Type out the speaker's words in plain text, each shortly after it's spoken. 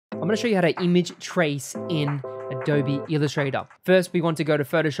going to show you how to image trace in Adobe Illustrator. First, we want to go to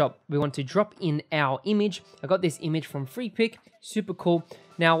Photoshop. We want to drop in our image. I got this image from FreePic, super cool.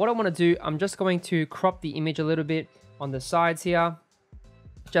 Now, what I want to do, I'm just going to crop the image a little bit on the sides here,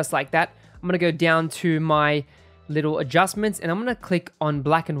 just like that. I'm going to go down to my little adjustments and I'm going to click on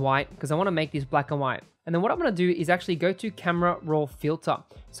black and white because I want to make this black and white. And then what I'm going to do is actually go to Camera Raw Filter.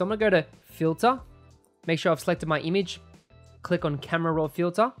 So I'm going to go to Filter, make sure I've selected my image, click on Camera Raw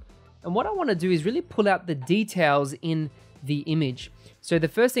Filter. And what I want to do is really pull out the details in the image. So the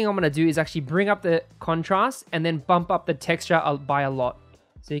first thing I'm going to do is actually bring up the contrast and then bump up the texture by a lot.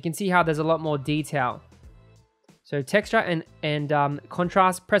 So you can see how there's a lot more detail. So texture and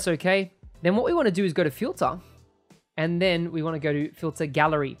contrast, press OK. Then what we want to do is go to Filter. And then we want to go to Filter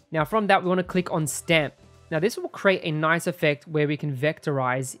Gallery. Now from that, we want to click on Stamp. Now this will create a nice effect where we can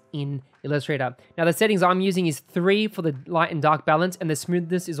vectorize in Illustrator. Now the settings I'm using is 3 for the light and dark balance and the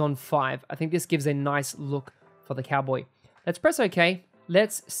smoothness is on 5. I think this gives a nice look for the cowboy. Let's press OK.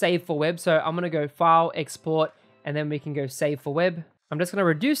 Let's save for web. So I'm going to go File, Export, and then we can go Save for web. I'm just going to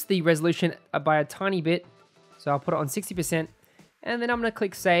reduce the resolution by a tiny bit. So I'll put it on 60%. And then I'm going to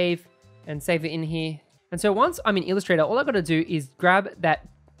click Save and save it in here. And so once I'm in Illustrator, all I've got to do is grab that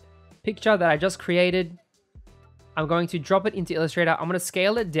picture that I just created. I'm going to drop it into Illustrator. I'm going to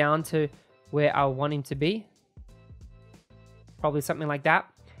scale it down to where I want him to be. Probably something like that.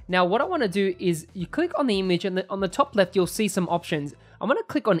 Now what I want to do is you click on the image and on the top left, you'll see some options. I'm going to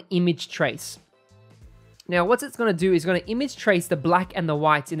click on Image Trace. Now what it's going to do is going to image trace the black and the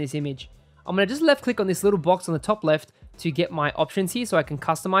whites in this image. I'm going to just left click on this little box on the top left to get my options here so I can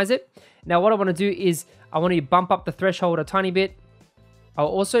customize it. Now what I want to do is I want to bump up the threshold a tiny bit. I'll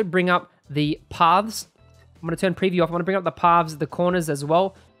also bring up the paths. I'm going to turn preview off. I want to bring up the paths, the corners as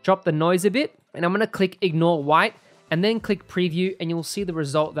well. Drop the noise a bit. And I'm going to click ignore white and then click preview and you'll see the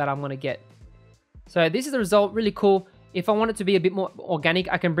result that I'm going to get. So this is the result, really cool. If I want it to be a bit more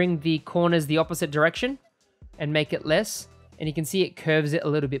organic, I can bring the corners the opposite direction and make it less. And you can see it curves it a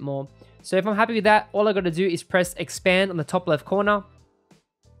little bit more. So if I'm happy with that, all I got to do is press expand on the top left corner.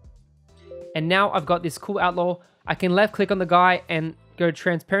 And now I've got this cool outlaw. I can left click on the guy and go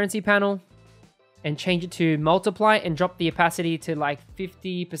transparency panel and change it to multiply and drop the opacity to like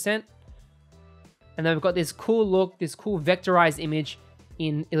 50%. And then we've got this cool look, this cool vectorized image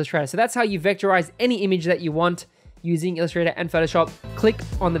in Illustrator. So that's how you vectorize any image that you want using Illustrator and Photoshop. Click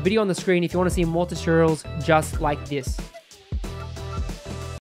on the video on the screen if you want to see more tutorials just like this.